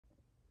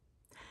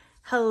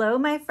Hello,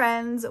 my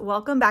friends.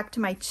 Welcome back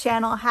to my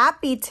channel.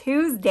 Happy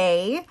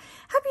Tuesday.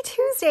 Happy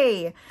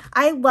Tuesday.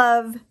 I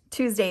love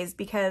Tuesdays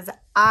because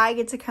I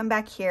get to come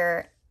back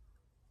here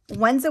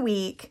once a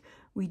week.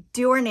 We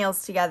do our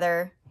nails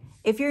together.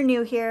 If you're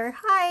new here,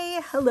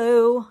 hi,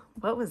 hello.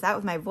 What was that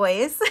with my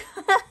voice?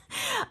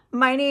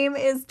 My name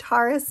is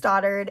Tara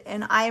Stoddard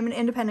and I am an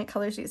independent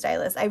color sheet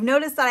stylist. I've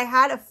noticed that I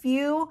had a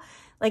few,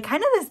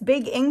 kind of this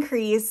big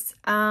increase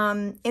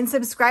in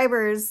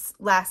subscribers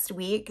last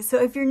week.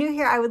 So if you're new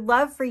here, I would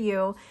love for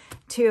you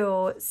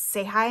to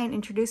say hi and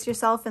introduce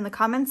yourself in the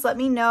comments. Let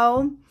me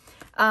know,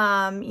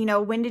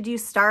 when did you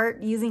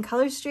start using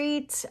Color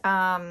Street?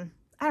 I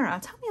don't know,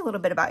 tell me a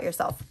little bit about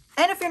yourself.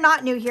 And if you're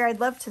not new here, I'd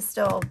love to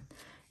still,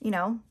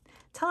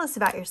 tell us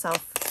about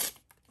yourself.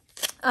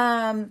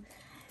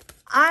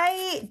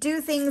 I do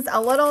things a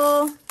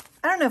little,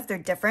 I don't know if they're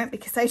different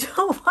because I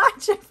don't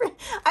watch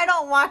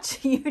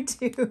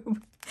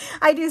YouTube.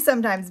 I do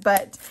sometimes,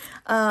 but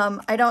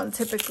I don't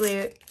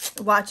typically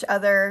watch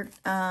other,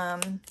 I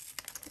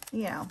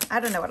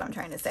don't know what I'm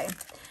trying to say.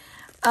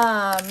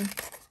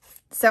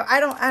 So I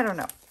don't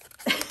know.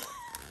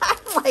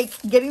 I'm like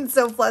getting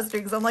so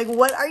flustered because I'm like,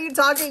 what are you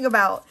talking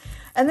about?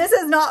 And this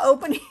is not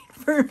opening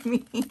for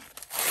me.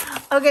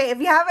 Okay, if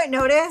you haven't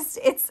noticed,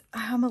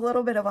 I'm a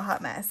little bit of a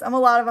hot mess. I'm a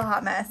lot of a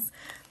hot mess.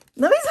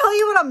 Let me tell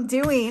you what I'm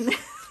doing.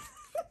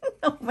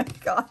 Oh my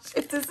gosh,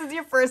 if this is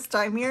your first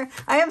time here,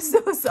 I am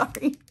so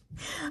sorry.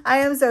 I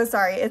am so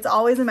sorry. It's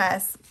always a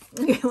mess.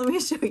 Okay, let me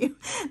show you.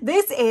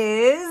 This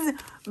is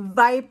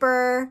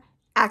Viper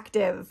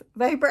Active.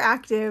 Viper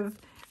Active.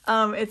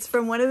 It's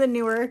from one of the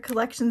newer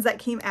collections that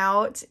came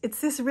out. It's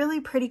this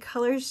really pretty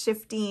color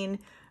shifting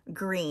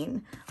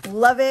green.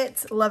 Love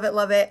it, love it,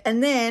 love it.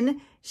 And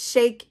then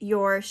Shake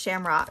Your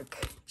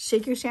Shamrock.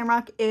 Shake Your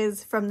Shamrock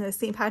is from the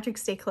St.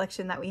 Patrick's Day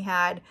collection that we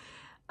had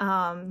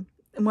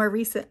more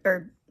recent,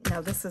 or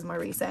no, this is more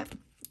recent,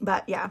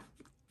 but yeah.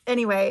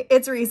 Anyway,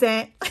 it's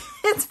recent.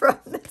 It's from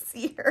this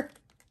year.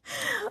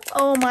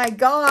 Oh my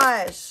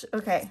gosh.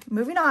 Okay,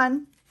 moving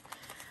on.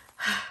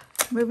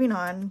 Moving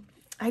on.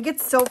 I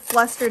get so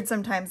flustered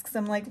sometimes because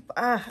I'm like,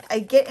 I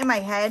get in my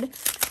head.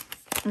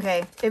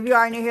 Okay, if you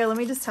are new here, let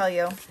me just tell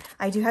you,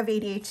 I do have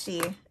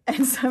ADHD.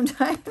 And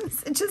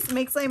sometimes it just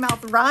makes my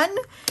mouth run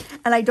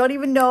and I don't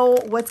even know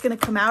what's going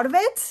to come out of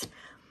it.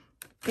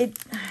 It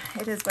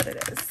is what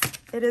it is.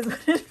 It is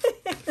what it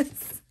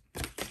is.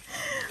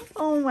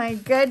 Oh my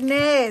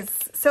goodness.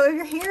 So if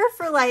you're here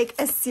for like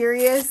a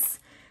serious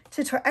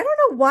tutorial, I don't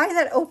know why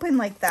that opened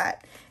like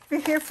that. If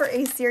you're here for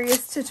a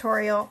serious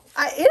tutorial,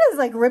 it is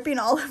like ripping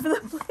all over the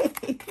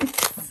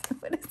place.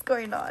 What is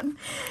going on?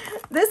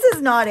 This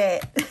is not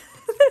it.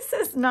 This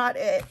is not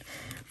it,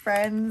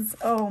 friends.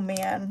 Oh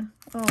man.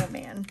 Oh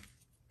man.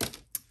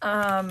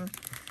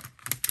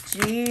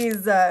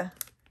 Jeez.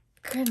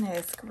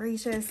 Goodness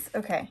gracious.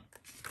 Okay.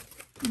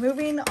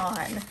 Moving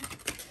on.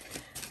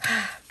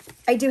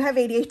 I do have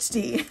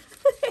ADHD.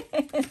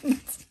 And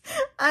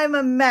I'm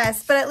a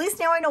mess, but at least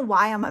now I know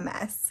why I'm a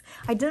mess.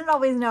 I didn't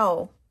always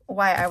know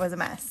why I was a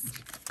mess.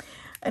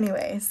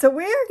 Anyway, so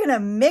we're gonna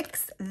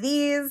mix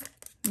these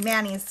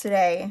manis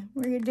today.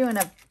 We're doing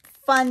a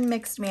fun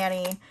mixed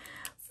mani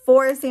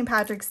for St.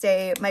 Patrick's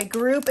Day. My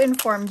group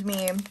informed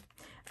me,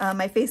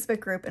 my Facebook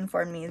group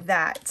informed me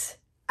that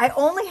I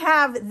only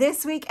have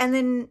this week and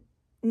then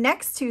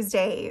next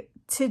Tuesday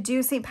to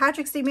do St.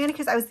 Patrick's Day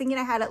manicures. I was thinking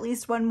I had at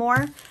least one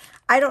more.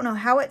 I don't know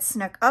how it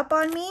snuck up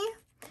on me,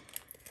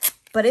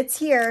 but it's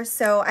here.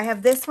 So I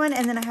have this one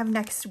and then I have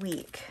next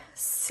week.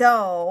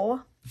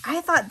 So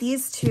I thought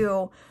these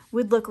two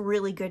would look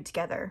really good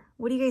together.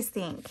 What do you guys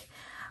think?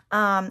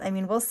 I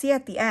mean, we'll see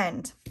at the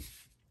end.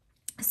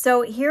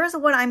 So here's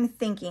what I'm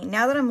thinking.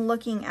 Now that I'm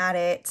looking at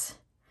it,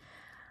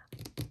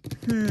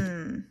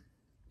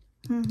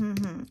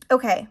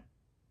 okay,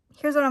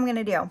 here's what I'm going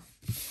to do.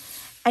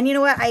 And you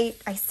know what? I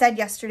said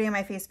yesterday in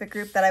my Facebook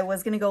group that I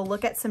was going to go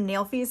look at some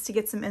nail fees to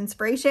get some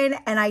inspiration,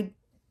 and I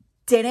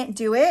didn't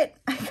do it.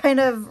 I kind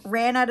of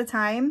ran out of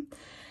time.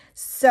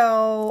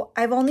 So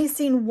I've only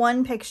seen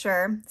one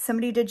picture.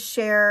 Somebody did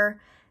share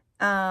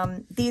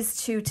these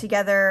two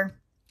together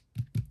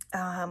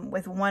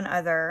with one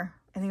other.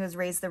 I think it was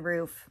Raise the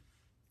Roof.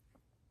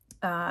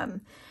 Ooh,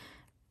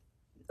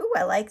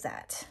 I like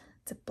that.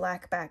 It's a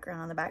black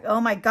background on the back.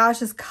 Oh my gosh,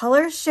 this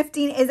color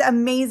shifting is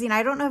amazing.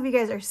 I don't know if you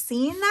guys are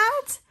seeing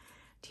that.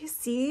 Do you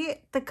see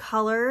the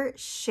color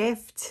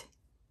shift?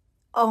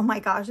 Oh my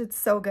gosh, it's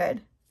so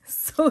good.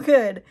 So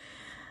good.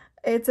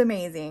 It's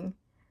amazing.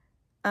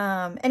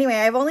 Anyway,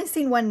 I've only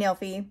seen one nail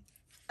fee.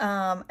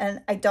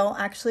 And I don't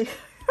actually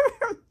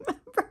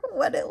remember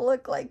what it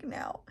looked like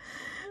now.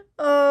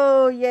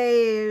 Oh,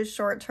 yay,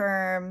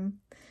 short-term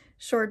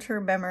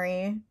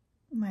memory.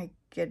 My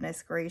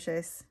goodness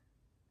gracious.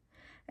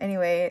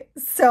 Anyway,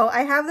 so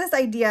I have this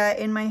idea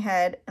in my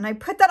head, and I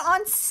put that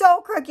on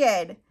so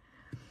crooked.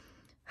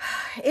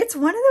 It's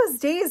one of those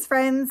days,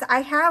 friends.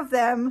 I have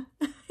them.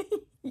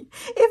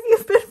 If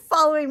you've been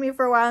following me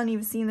for a while and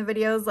you've seen the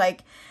videos,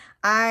 like,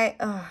 I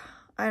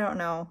don't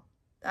know.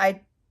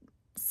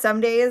 Some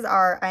days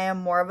I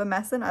am more of a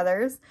mess than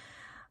others.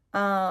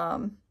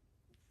 I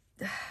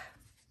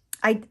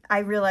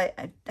realize,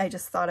 I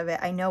just thought of it.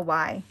 I know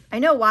why. I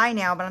know why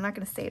now, but I'm not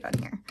going to say it on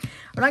here.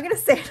 I'm not going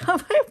to say it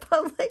on my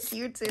public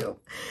YouTube.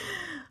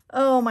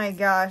 Oh my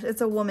gosh.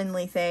 It's a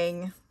womanly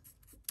thing.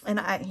 And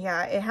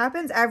yeah, it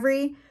happens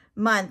every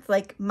month.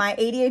 Like my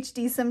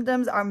ADHD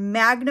symptoms are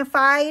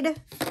magnified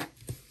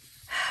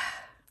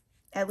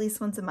at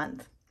least once a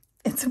month.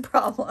 It's a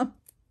problem.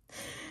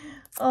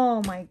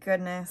 Oh my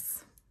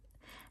goodness.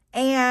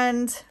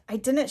 And I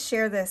didn't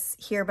share this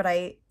here, but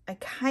I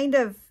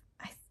can't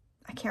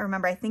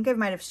remember. I think I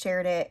might have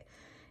shared it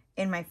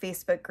in my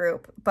Facebook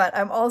group, but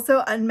I'm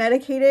also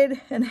unmedicated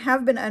and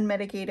have been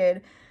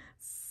unmedicated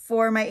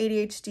for my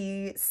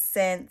ADHD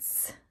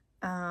since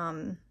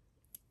the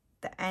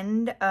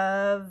end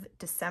of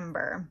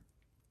December.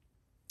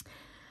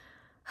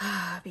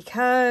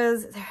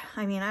 Because,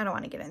 I mean, I don't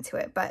want to get into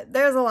it, but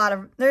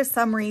there's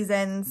some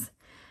reasons,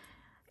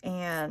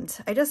 and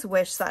I just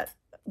wish that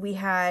we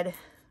had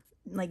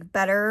like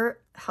better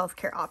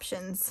healthcare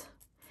options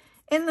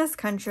in this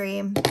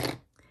country.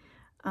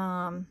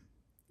 I'll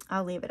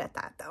leave it at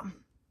that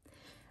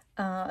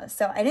though.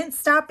 So I didn't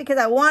stop because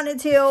I wanted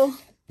to.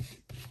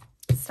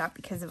 Stop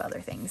because of other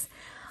things.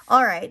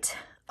 All right.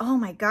 Oh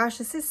my gosh,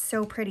 this is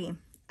so pretty.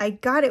 I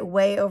got it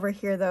way over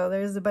here though.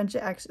 There's a bunch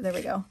of extra. There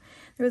we go.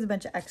 There was a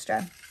bunch of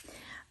extra.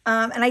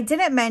 And I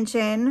didn't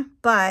mention,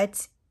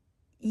 but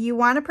you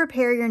want to prep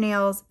your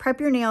nails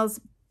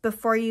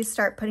before you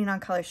start putting on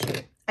color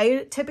sheet.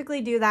 I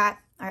typically do that.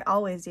 I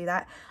always do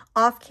that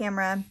off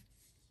camera.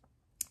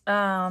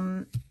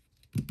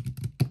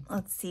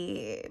 Let's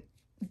see,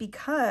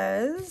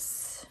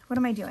 because what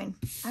am I doing?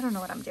 I don't know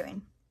what I'm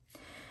doing.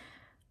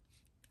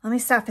 Let me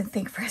stop and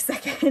think for a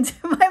second.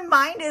 My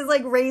mind is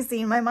like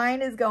racing. My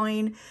mind is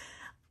going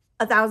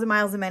 1,000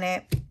 miles a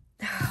minute.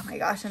 Oh my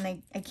gosh. And I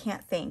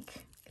can't think.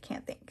 I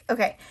can't think.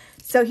 Okay.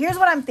 So here's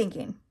what I'm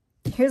thinking.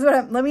 Here's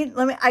what let me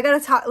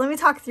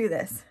talk through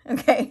this.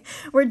 Okay.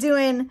 We're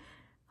doing,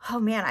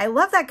 oh man, I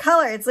love that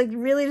color. It's like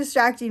really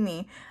distracting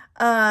me.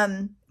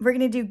 We're going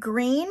to do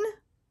green,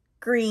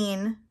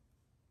 green,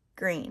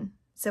 green.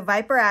 So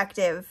Viper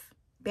Active,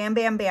 bam,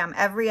 bam, bam,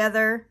 every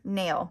other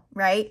nail,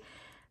 right?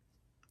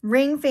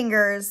 Ring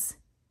fingers,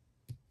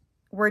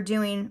 we're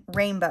doing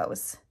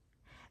rainbows.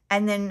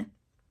 And then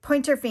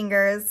pointer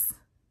fingers,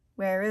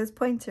 where is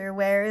pointer?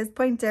 Where is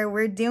pointer?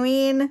 We're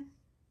doing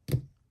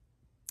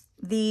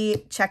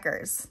the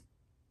checkers.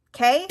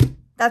 Okay?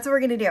 That's what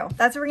we're going to do.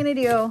 That's what we're going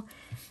to do.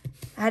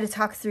 I had to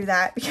talk through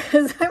that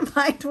because my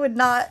mind would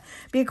not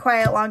be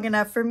quiet long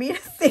enough for me to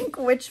think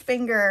which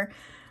finger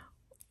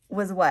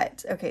was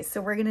what. Okay,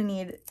 so we're going to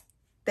need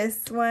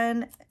this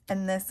one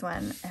and this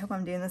one. I hope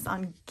I'm doing this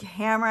on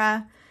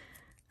camera.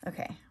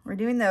 Okay, we're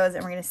doing those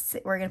and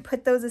we're going to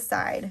put those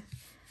aside.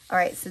 All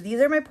right, so these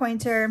are my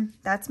pointer.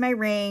 That's my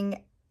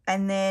ring.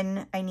 And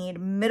then I need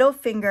middle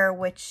finger,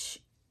 which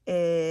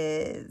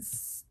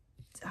is,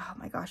 oh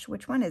my gosh,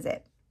 which one is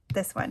it?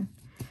 This one.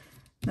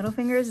 Middle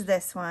finger is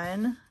this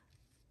one.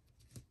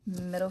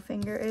 Middle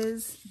finger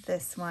is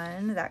this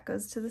one. That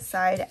goes to the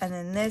side. And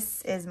then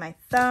this is my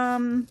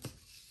thumb.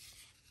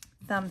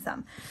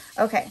 Thumb.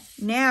 Okay,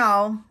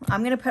 now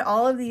I'm going to put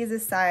all of these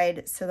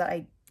aside so that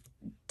I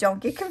don't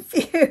get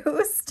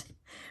confused.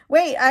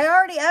 Wait, I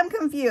already am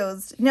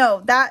confused.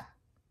 No,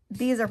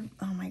 these are,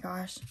 oh my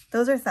gosh.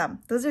 Those are thumb.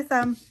 Those are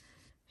thumb.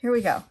 Here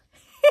we go.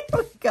 Here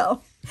we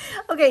go.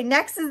 Okay,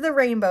 next is the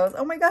rainbows.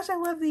 Oh my gosh, I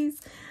love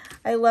these.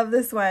 I love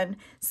this one.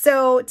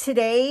 So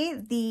today,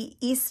 the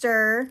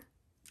Easter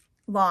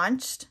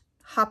launched.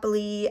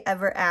 Happily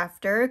Ever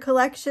After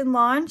collection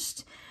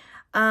launched.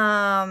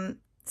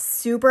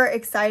 Super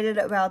excited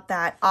about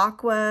that.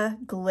 Aqua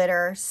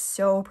glitter.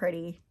 So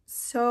pretty.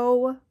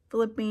 So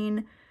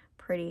flipping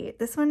pretty.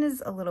 This one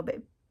is a little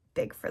bit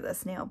big for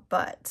this nail,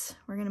 but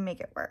we're going to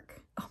make it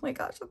work. Oh my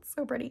gosh, that's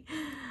so pretty.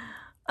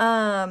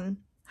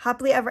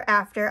 Happily Ever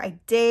After. I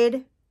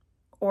did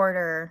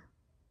order.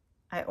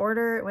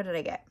 What did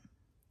I get?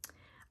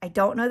 I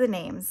don't know the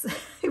names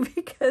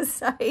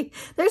because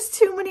there's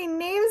too many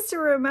names to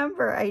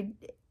remember.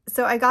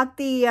 So I got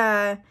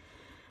the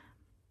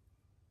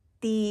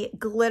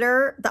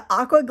glitter, the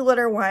aqua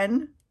glitter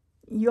one.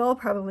 You all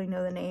probably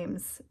know the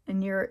names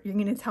and you're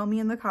going to tell me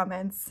in the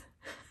comments.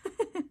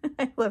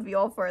 I love you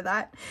all for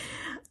that.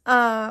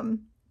 The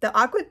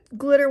aqua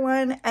glitter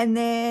one, and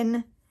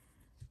then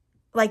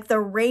like the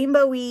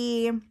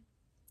rainbowy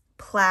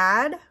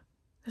plaid.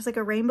 There's like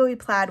a rainbowy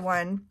plaid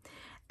one.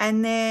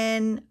 And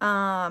then,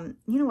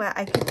 you know what,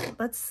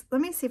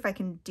 let me see if I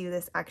can do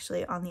this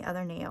actually on the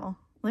other nail.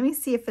 Let me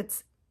see if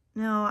it's,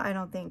 no, I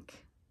don't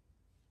think,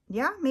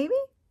 yeah, maybe.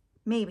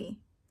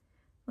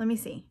 Let me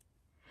see.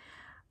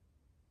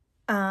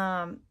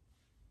 My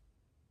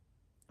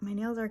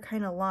nails are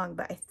kind of long,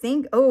 but I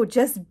think, oh,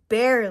 just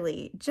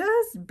barely.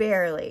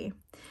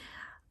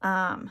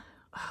 Oh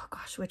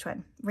gosh, which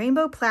one?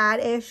 Rainbow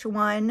plaid-ish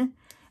one.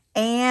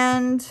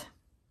 And,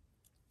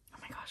 oh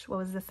my gosh, what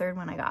was the third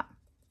one I got?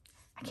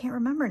 I can't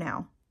remember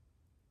now.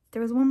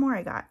 There was one more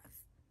I got.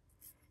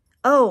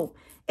 Oh,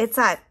 it's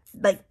that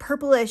like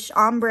purplish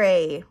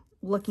ombre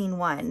looking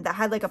one that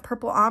had like a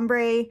purple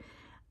ombre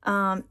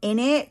in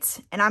it.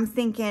 And I'm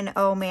thinking,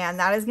 oh man,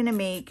 that is going to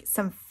make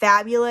some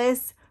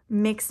fabulous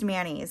mixed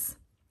manis.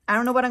 I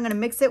don't know what I'm going to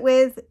mix it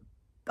with.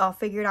 I'll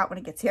figure it out when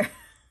it gets here.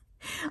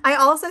 I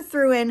also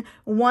threw in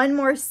one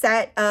more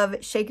set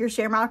of Shake Your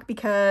Shamrock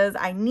because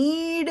I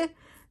need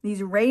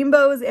these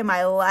rainbows in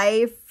my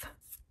life.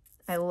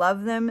 I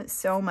love them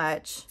so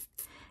much.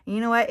 And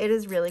you know what? It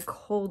is really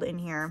cold in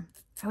here.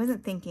 I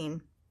wasn't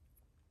thinking.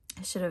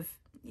 I should have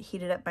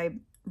heated up my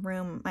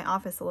room, my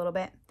office a little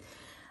bit.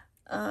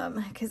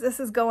 Because this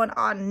is going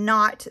on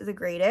not the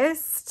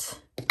greatest.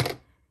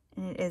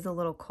 And it is a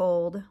little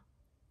cold,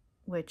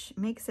 which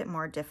makes it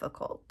more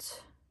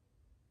difficult.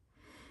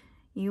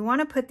 You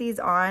want to put these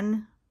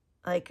on,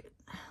 like,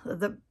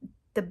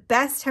 the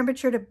best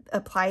temperature to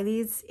apply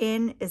these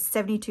in is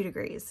 72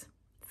 degrees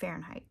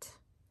Fahrenheit.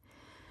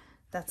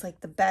 That's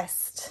like the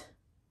best.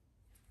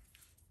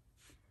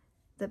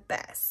 The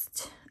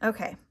best.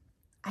 Okay.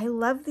 I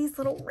love these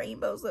little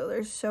rainbows though.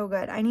 They're so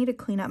good. I need to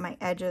clean up my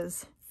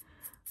edges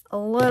a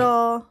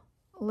little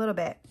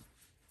bit.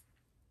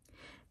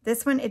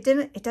 This one,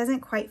 it doesn't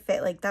quite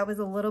fit. Like that was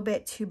a little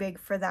bit too big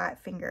for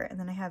that finger. And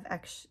then I have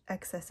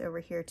excess over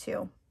here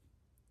too.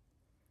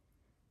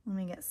 Let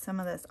me get some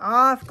of this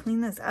off, clean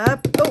this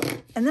up. Oh,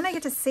 and then I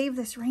get to save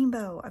this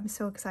rainbow. I'm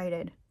so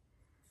excited.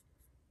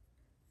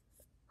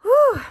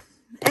 Whew.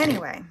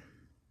 Anyway.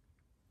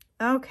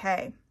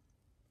 Okay.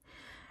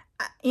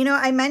 You know,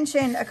 I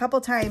mentioned a couple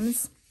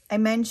times, I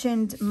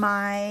mentioned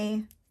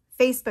my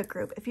Facebook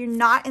group. If you're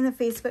not in the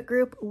Facebook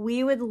group,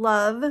 we would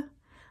love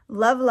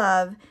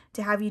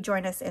to have you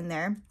join us in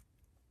there.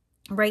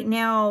 Right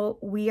now,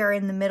 we are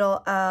in the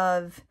middle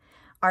of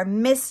our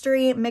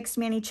mystery mixed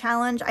mani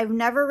challenge. I've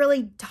never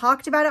really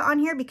talked about it on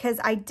here because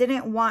I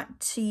didn't want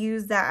to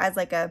use that as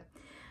like a,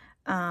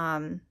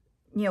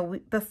 you know,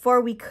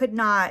 before we could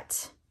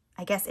not,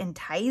 I guess,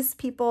 entice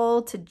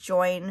people to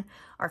join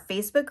our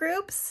Facebook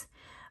groups.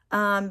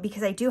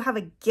 Because I do have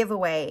a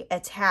giveaway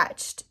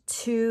attached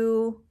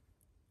to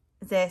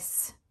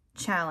this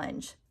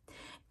challenge.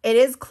 It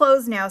is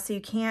closed now, so you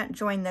can't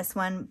join this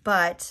one,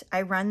 but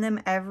I run them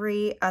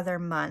every other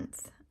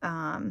month.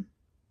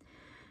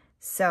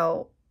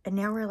 And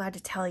now we're allowed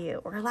to tell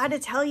you. We're allowed to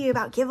tell you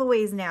about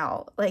giveaways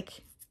now,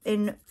 like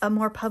in a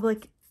more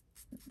public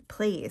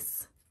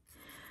place.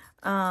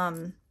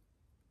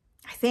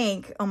 I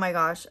think, oh my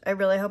gosh, I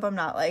really hope I'm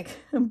not like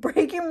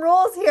breaking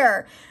rules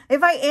here.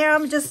 If I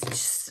am,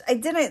 just I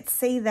didn't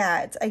say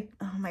that.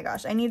 Oh my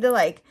gosh, I need to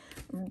like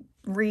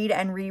read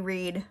and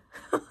reread.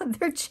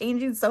 They're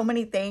changing so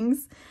many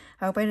things.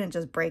 I hope I didn't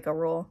just break a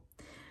rule.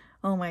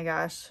 Oh my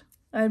gosh,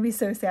 I'd be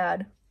so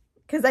sad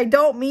because I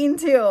don't mean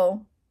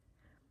to.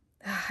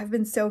 I've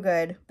been so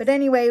good. But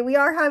anyway, we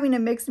are having a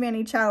mixed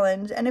mani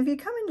challenge. And if you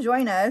come and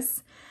join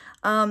us,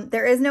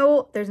 there's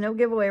no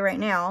giveaway right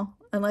now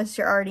unless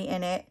you're already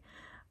in it.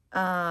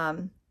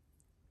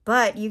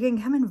 But you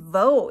can come and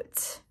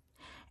vote.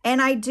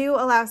 And I do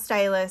allow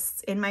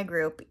stylists in my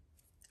group.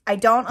 I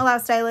don't allow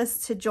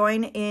stylists to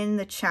join in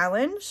the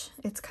challenge.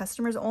 It's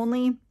customers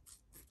only.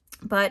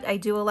 But I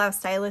do allow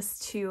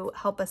stylists to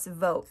help us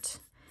vote.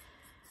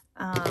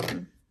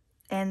 And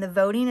the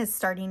voting is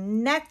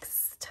starting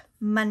next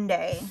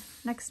Monday.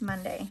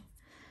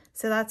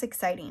 So that's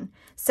exciting.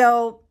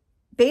 So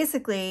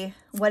basically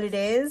what it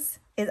is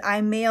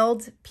I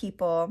mailed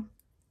people,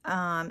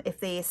 if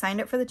they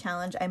signed up for the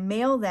challenge, I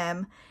mail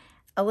them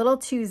a little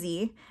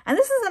twosie. And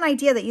this is an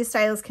idea that you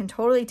stylists can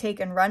totally take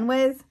and run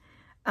with.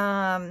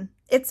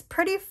 It's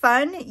pretty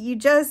fun.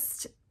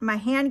 My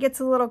hand gets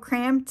a little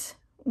cramped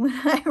when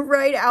I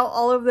write out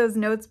all of those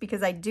notes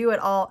because I do it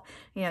all.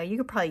 You know, you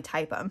could probably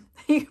type them.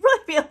 You could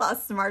probably be a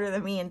lot smarter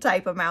than me and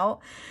type them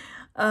out.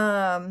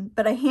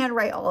 But I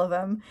handwrite all of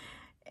them.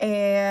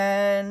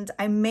 And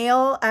I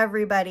mail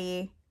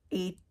everybody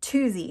a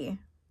twosie.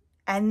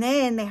 And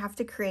then they have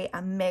to create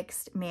a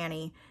mixed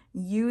mani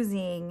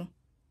using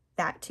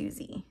that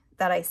twosie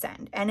that I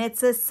send. And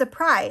it's a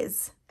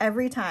surprise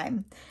every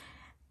time.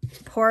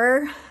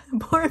 Poor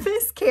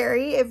Miss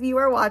Carrie, if you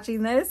are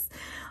watching this.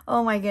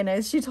 Oh my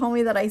goodness. She told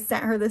me that I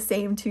sent her the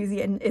same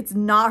twosie and it's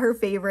not her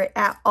favorite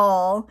at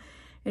all.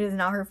 It is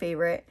not her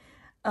favorite.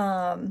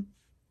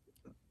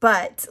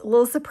 But a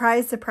little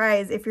surprise,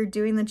 if you're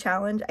doing the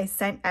challenge, I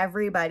sent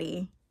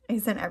everybody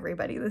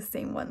the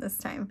same one this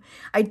time.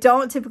 I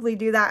don't typically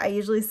do that. I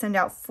usually send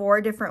out 4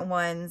 different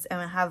ones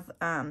and I have,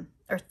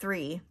 or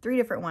three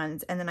different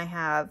ones. And then I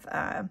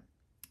have,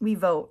 we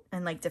vote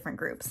in like different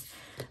groups.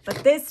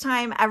 But this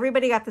time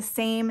everybody got the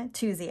same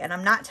twosie and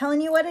I'm not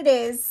telling you what it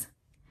is.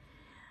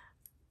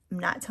 I'm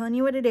not telling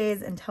you what it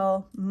is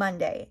until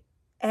Monday.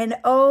 And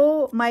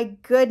oh my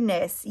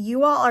goodness,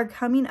 you all are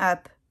coming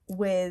up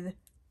with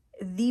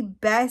the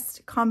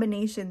best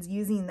combinations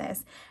using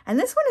this. And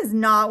this one is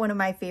not one of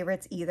my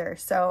favorites either.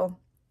 So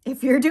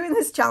if you're doing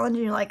this challenge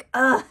and you're like,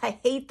 ugh, I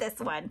hate this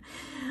one.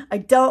 I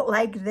don't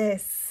like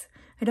this.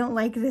 I don't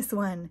like this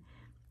one.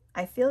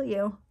 I feel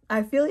you.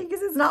 I feel you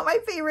because it's not my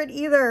favorite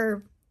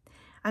either.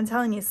 I'm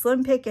telling you,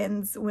 slim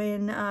pickings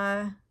when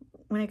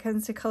when it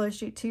comes to Color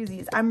Street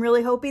Tuesdays. I'm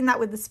really hoping that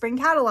with the spring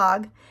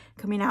catalog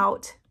coming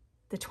out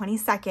the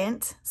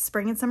 22nd,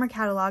 spring and summer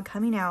catalog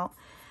coming out,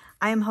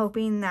 I am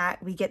hoping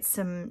that we get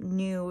some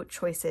new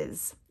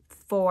choices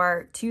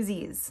for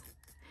Tuesdays.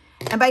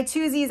 And by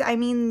Tuesdays, I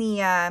mean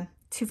the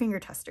two-finger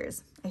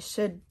testers. I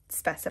should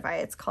specify.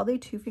 It's called a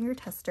two-finger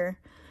tester.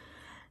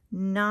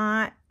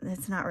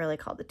 It's not really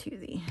called a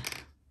Tuesday.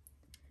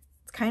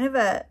 It's kind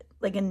of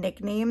like a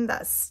nickname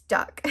that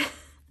stuck.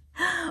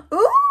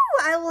 Ooh,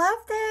 I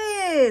love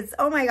this.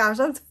 Oh my gosh,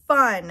 that's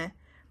fun.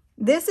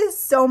 This is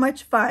so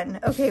much fun.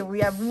 Okay, we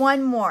have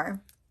one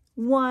more.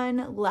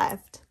 One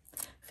left.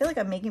 I feel like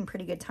I'm making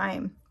pretty good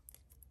time.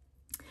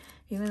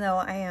 Even though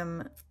I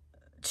am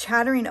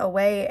chattering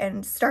away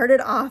and started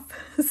off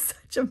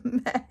such a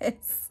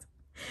mess.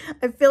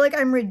 I feel like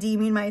I'm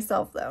redeeming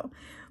myself though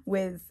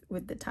with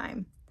the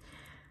time.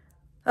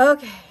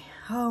 Okay.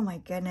 Oh my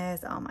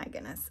goodness. Oh my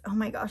goodness. Oh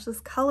my gosh, this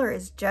color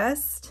is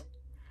just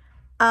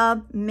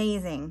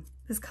amazing.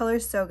 This color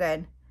is so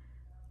good.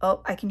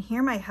 Oh, I can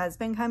hear my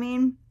husband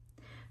coming.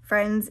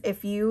 Friends,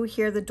 if you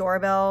hear the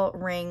doorbell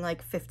ring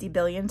like 50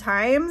 billion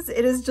times,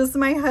 it is just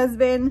my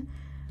husband.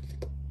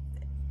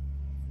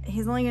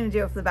 He's only going to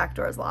do it if the back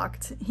door is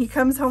locked. He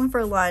comes home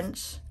for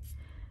lunch.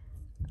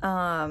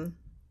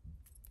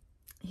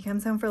 He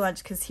comes home for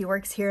lunch because he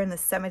works here in the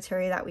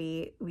cemetery that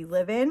we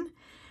live in.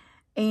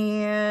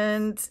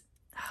 And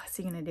is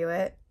he going to do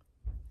it?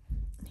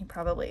 He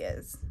probably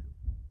is.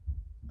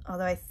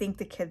 Although I think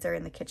the kids are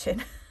in the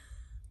kitchen.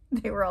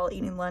 They were all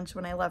eating lunch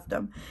when I left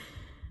them.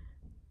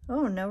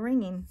 Oh, no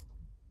ringing.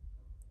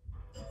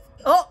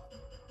 Oh,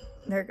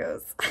 there it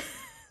goes.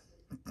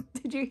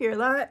 Did you hear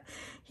that?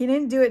 He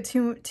didn't do it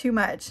too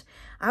much.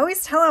 I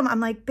always tell him, I'm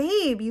like,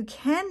 babe, you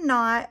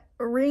cannot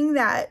ring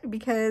that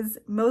because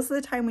most of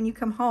the time when you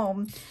come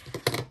home,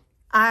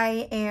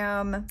 I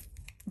am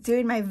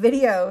doing my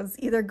videos,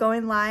 either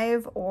going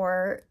live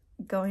or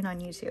going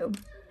on YouTube.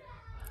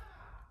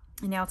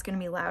 And now it's going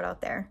to be loud out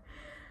there.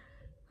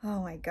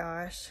 Oh my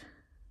gosh.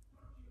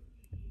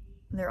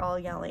 They're all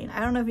yelling. I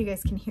don't know if you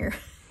guys can hear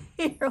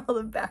all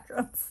the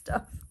background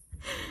stuff.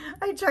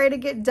 I try to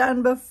get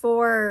done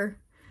before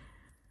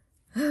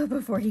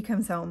he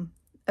comes home.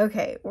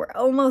 Okay, we're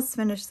almost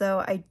finished though.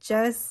 I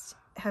just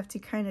have to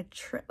kind of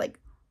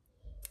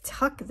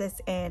tuck this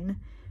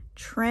in,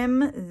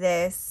 trim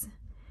this.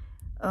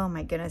 Oh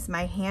my goodness,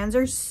 my hands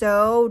are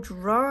so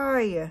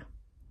dry.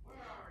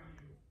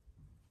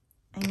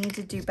 I need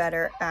to do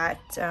better at,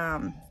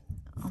 oh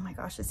my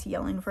gosh, is he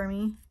yelling for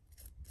me?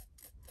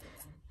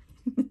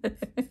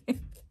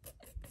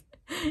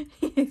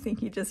 I think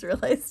he just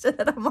realized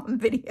that I'm on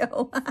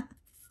video.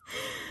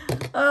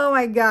 Oh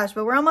my gosh,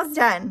 but we're almost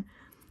done.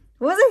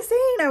 What was I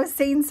saying? I was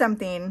saying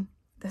something.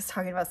 I was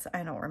talking about,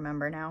 I don't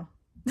remember now.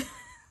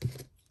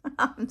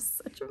 I'm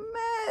such a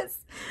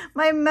mess.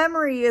 My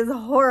memory is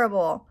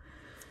horrible.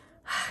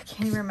 I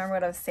can't even remember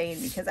what I was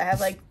saying because I have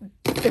like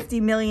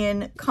 50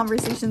 million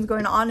conversations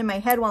going on in my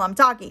head while I'm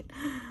talking.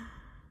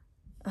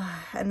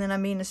 And then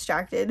I'm being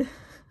distracted.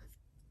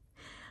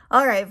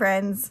 All right,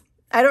 friends.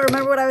 I don't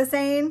remember what I was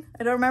saying.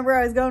 I don't remember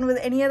where I was going with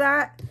any of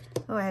that.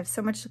 Oh, I have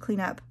so much to clean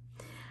up.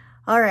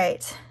 All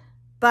right.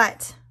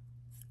 But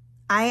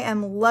I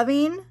am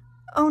loving...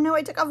 Oh no,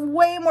 I took off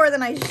way more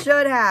than I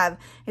should have.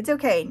 It's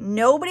okay.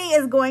 Nobody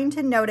is going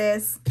to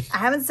notice. I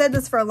haven't said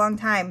this for a long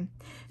time.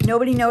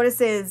 Nobody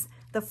notices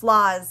the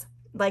flaws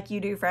like you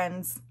do,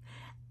 friends.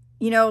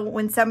 You know,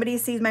 when somebody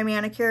sees my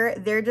manicure,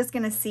 they're just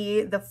going to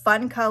see the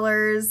fun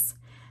colors,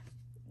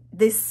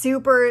 the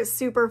super,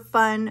 super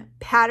fun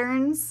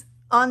patterns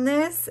on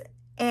this.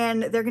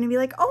 And they're going to be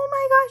like, oh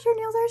my gosh, your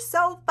nails are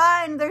so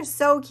fun. They're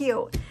so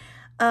cute.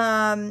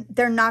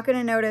 They're not going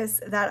to notice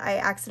that I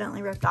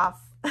accidentally ripped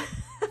off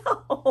a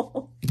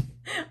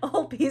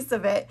whole piece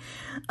of it.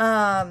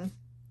 At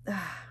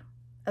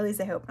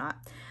least I hope not.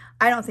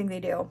 I don't think they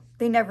do.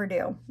 They never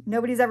do.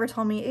 Nobody's ever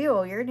told me,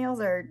 ew, your nails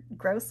are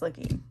gross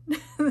looking.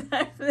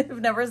 They've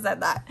never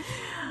said that.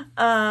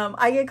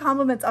 I get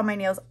compliments on my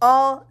nails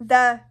all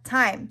the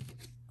time.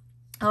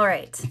 All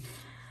right.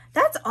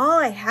 That's all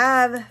I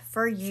have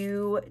for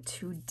you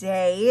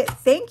today.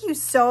 Thank you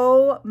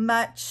so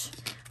much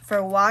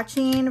for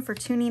watching, for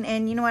tuning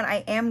in. You know what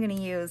I'm going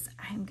to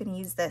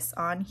use this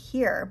on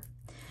here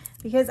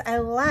because I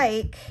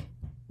like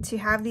to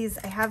have these.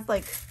 I have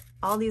like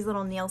all these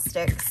little nail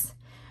sticks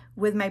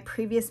with my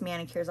previous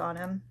manicures on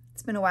them.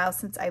 It's been a while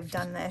since I've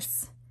done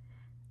this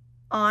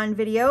on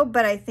video,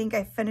 but I think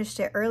I finished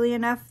it early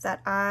enough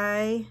that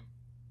I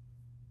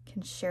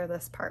can share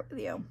this part with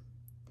you.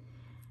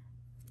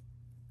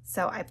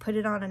 So I put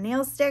it on a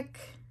nail stick,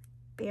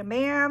 bam,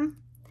 bam,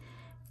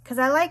 because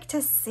I like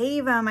to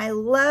save them. I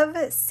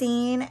love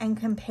seeing and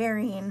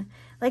comparing,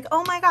 like,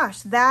 oh my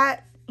gosh,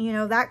 that, you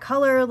know, that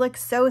color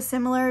looks so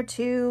similar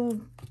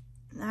to,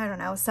 I don't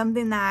know,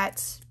 something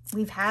that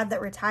we've had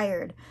that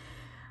retired.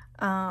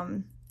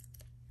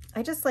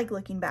 I just like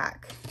looking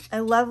back. I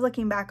love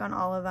looking back on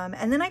all of them.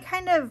 And then I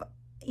kind of,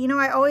 you know,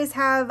 I always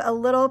have a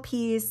little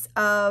piece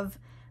of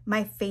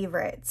my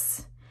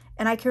favorites.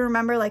 And I can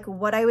remember like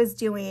what I was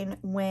doing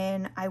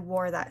when I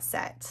wore that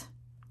set.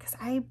 Because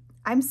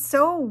I'm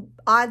so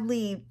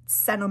oddly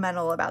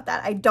sentimental about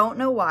that. I don't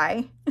know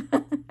why.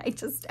 I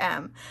just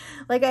am.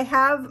 Like I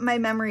have my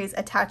memories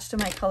attached to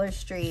my Color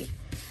Street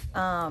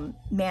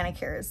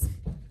manicures.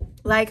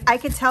 Like I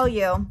could tell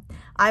you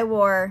I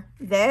wore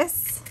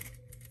this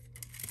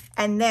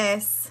and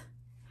this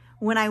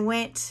when I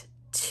went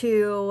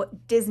to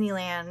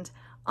Disneyland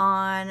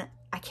on,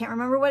 I can't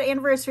remember what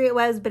anniversary it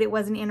was, but it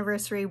was an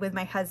anniversary with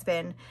my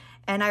husband.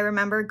 And I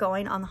remember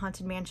going on the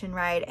Haunted Mansion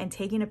ride and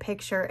taking a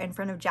picture in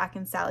front of Jack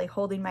and Sally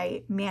holding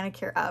my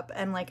manicure up.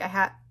 And like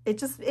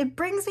it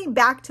brings me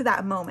back to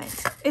that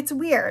moment. It's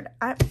weird.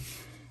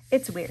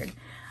 It's weird.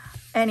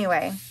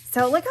 Anyway,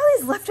 so look all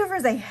these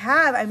leftovers I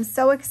have. I'm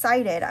so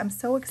excited. I'm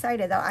so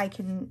excited that I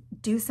can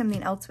do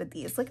something else with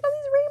these. Look at all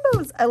these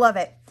rainbows. I love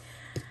it.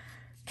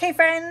 Okay,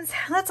 friends,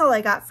 that's all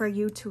I got for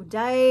you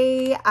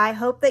today. I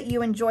hope that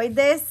you enjoyed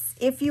this.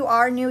 If you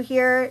are new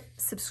here,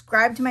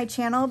 subscribe to my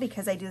channel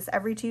because I do this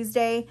every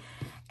Tuesday.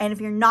 And if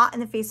you're not in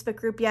the Facebook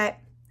group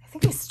yet, I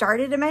think I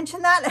started to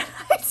mention that.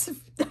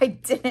 I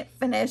didn't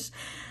finish.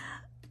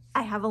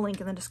 I have a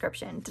link in the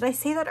description. Did I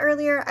say that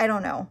earlier? I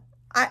don't know.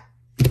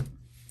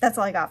 That's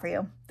all I got for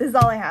you. This is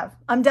all I have.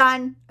 I'm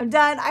done. I'm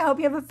done. I hope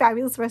you have a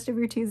fabulous rest of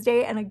your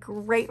Tuesday and a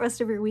great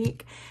rest of your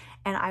week.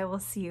 And I will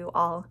see you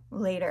all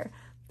later.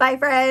 Bye,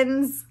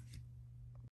 friends.